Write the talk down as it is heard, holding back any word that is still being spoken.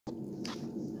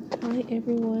Hi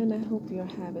everyone, I hope you're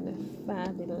having a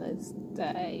fabulous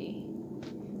day.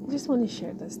 I just want to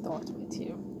share this thought with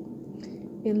you.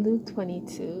 In Luke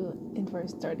 22, in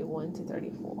verse 31 to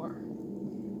 34,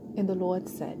 and the Lord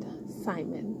said,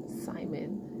 Simon,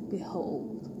 Simon,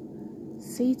 behold,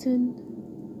 Satan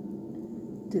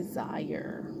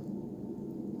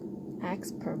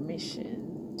asks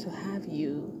permission to have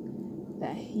you,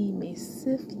 that he may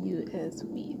sift you as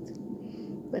wheat.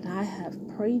 But I have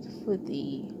prayed for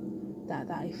thee, that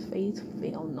thy faith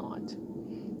fail not.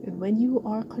 And when you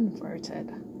are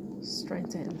converted,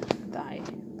 strengthen thy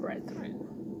brethren.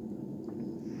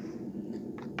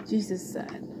 Jesus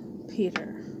said,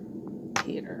 Peter,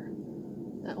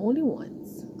 not only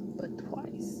once, but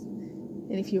twice.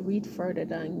 And if you read further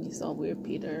down, you saw where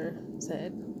Peter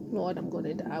said, Lord, I'm going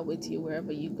to die with you.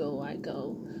 Wherever you go, I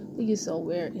go. But you saw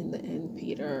where in the end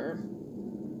Peter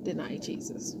denied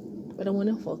Jesus. But I want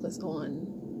to focus on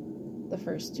the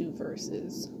first two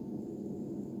verses,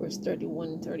 verse 31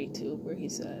 and 32, where he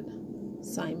said,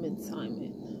 Simon,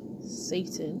 Simon,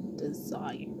 Satan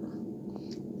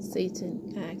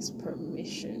asks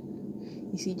permission.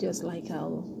 You see, just like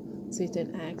how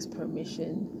Satan asked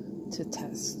permission to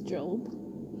test Job,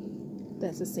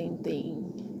 that's the same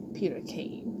thing. Peter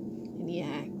came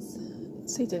and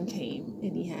Satan came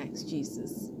and he asked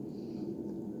Jesus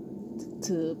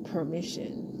to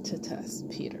permission to test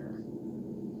Peter.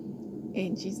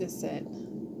 And Jesus said,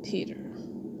 Peter,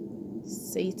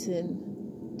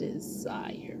 Satan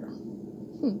desire.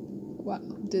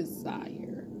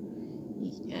 Desire.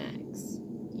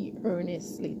 He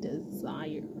earnestly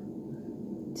desire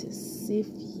to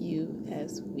sift you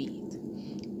as wheat.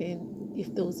 And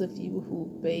if those of you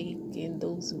who bake and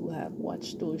those who have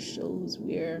watched those shows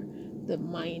where the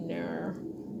miner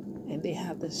and they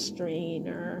have the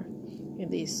strainer and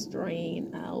they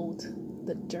strain out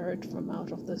the dirt from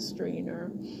out of the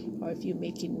strainer, or if you're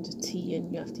making the tea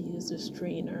and you have to use the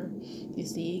strainer, you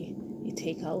see, you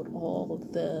take out all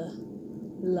the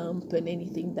lump and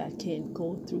anything that can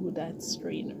go through that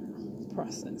strainer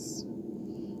process.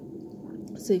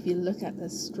 So if you look at the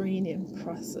straining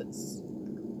process,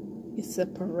 you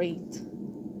separate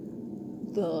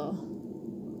the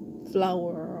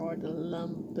flour or the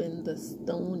lump and the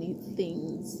stony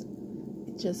things.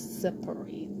 It just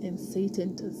separate, and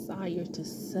Satan desires to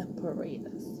separate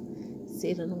us.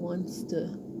 Satan wants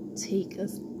to take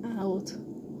us out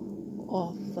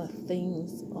of the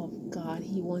things of God.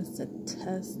 He wants to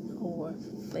test our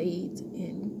faith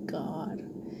in God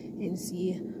and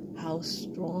see how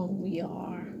strong we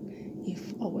are,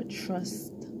 if our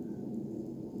trust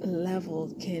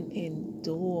level can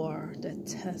endure the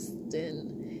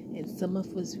testing. And some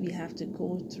of us, we have to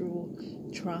go through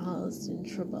trials and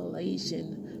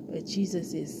tribulation, but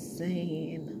Jesus is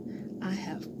saying, I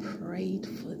have prayed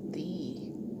for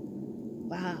thee.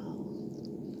 Wow.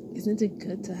 Isn't it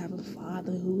good to have a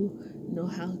Father who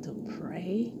knows how to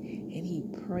pray? And he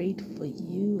prayed for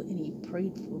you and he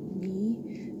prayed for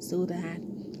me so that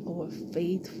our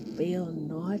faith fail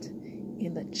not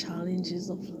in the challenges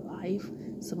of life.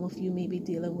 Some of you may be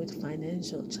dealing with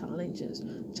financial challenges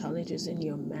in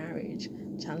your marriage,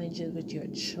 challenges with your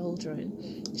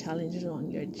children, challenges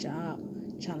on your job,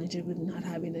 challenges with not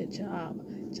having a job,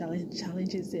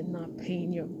 challenges in not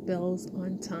paying your bills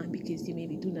on time because you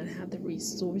maybe do not have the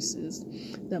resources,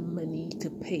 the money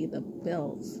to pay the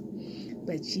bills.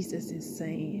 But Jesus is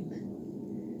saying,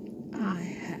 I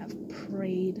have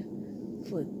prayed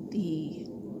for thee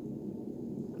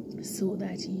so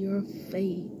that your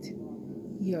faith,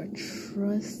 your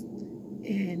trust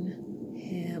in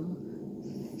him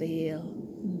fail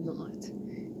not.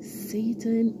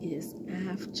 Satan is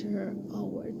after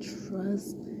our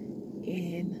trust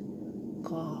in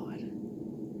God.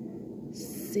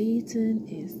 Satan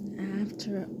is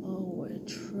after our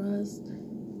trust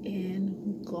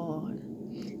in God.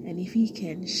 And if he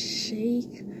can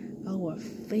shake our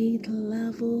faith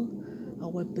level,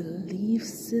 our belief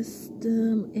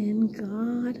system in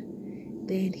God,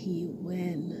 then he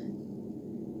wins.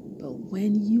 But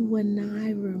when you and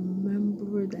I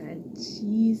remember that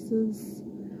Jesus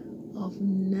of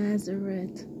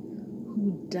Nazareth,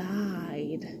 who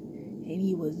died and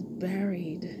he was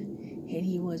buried and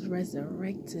he was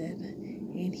resurrected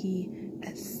and he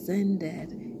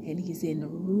ascended and he's in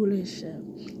rulership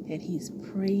and he's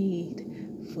prayed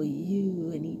for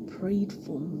you and he prayed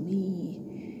for me,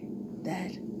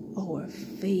 that our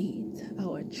faith,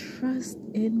 our trust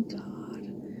in God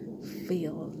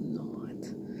fail not.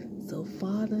 So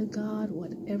Father God,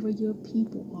 whatever your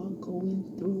people are going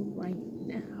through right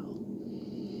now,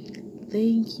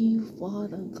 thank you,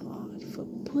 Father God, for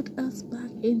put us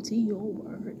back into your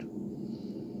word.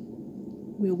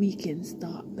 where we can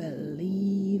start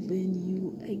believing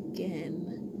you again,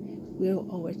 where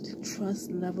our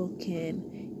trust level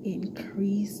can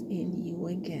increase in you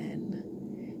again.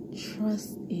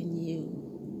 Trust in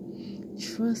you.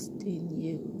 Trust in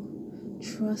you.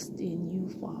 Trust in you,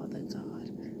 Father God,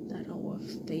 that our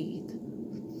faith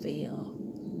fail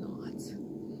not.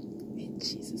 In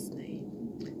Jesus' name.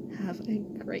 Have a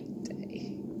great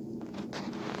day.